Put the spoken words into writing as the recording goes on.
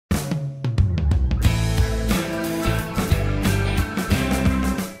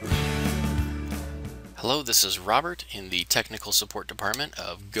Hello, this is Robert in the Technical Support Department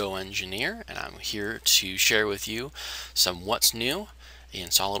of GoEngineer, and I'm here to share with you some what's new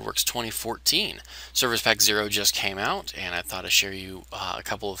in SOLIDWORKS 2014. Service Pack 0 just came out, and I thought I'd share you a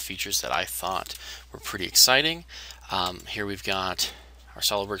couple of features that I thought were pretty exciting. Here we've got our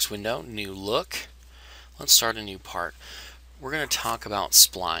SOLIDWORKS window, new look. Let's start a new part. We're going to talk about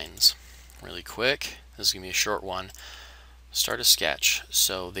splines really quick. This is going to be a short one. Start a sketch.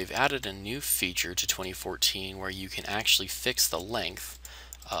 So they've added a new feature to 2014 where you can actually fix the length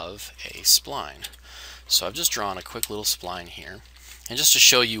of a spline. So I've just drawn a quick little spline here, and just to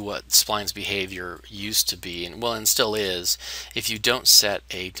show you what spline's behavior used to be, and still is, if you don't set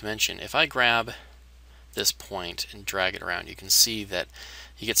a dimension. If I grab this point and drag it around, you can see that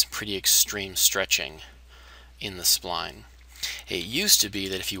you get some pretty extreme stretching in the spline. It used to be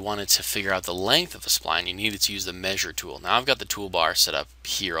that if you wanted to figure out the length of a spline, you needed to use the measure tool. Now I've got the toolbar set up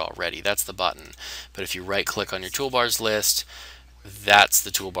here already. That's the button. But if you right click on your toolbars list, that's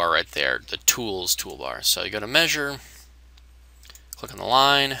the toolbar right there, the tools toolbar. So you go to measure, click on the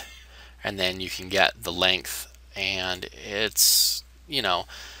line, and then you can get the length, and it's,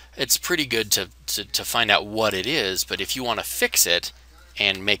 it's pretty good to find out what it is. But if you want to fix it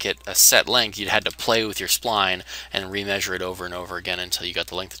and make it a set length, you'd had to play with your spline and remeasure it over and over again until you got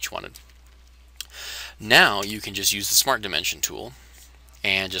the length that you wanted. Now you can just use the Smart Dimension tool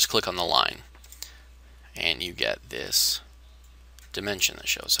and just click on the line, and you get this dimension that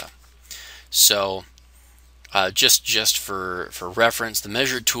shows up. So just for reference, the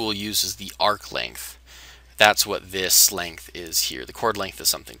measure tool uses the arc length. That's what this length is here. The chord length is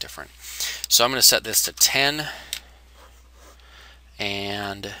something different. So I'm going to set this to 10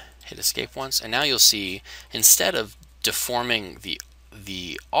 and hit escape once, and now you'll see, instead of deforming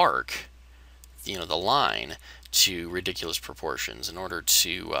the arc, the line, to ridiculous proportions in order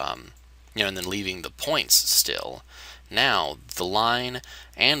to and then leaving the points still, now the line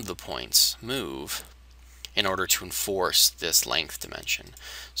and the points move in order to enforce this length dimension.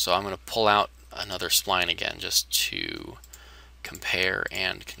 So I'm going to pull out another spline again just to compare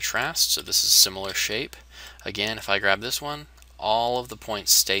and contrast. So this is a similar shape. Again, if I grab this one, all of the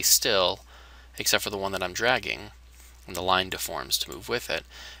points stay still except for the one that I'm dragging, and the line deforms to move with it.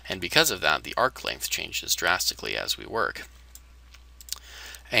 And because of that, the arc length changes drastically as we work.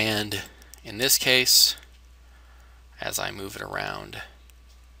 And in this case, as I move it around,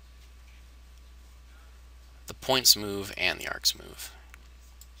 the points move and the arcs move.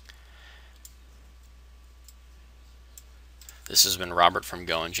 This has been Robert from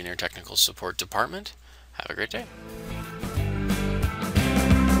GoEngineer Technical Support Department. Have a great day.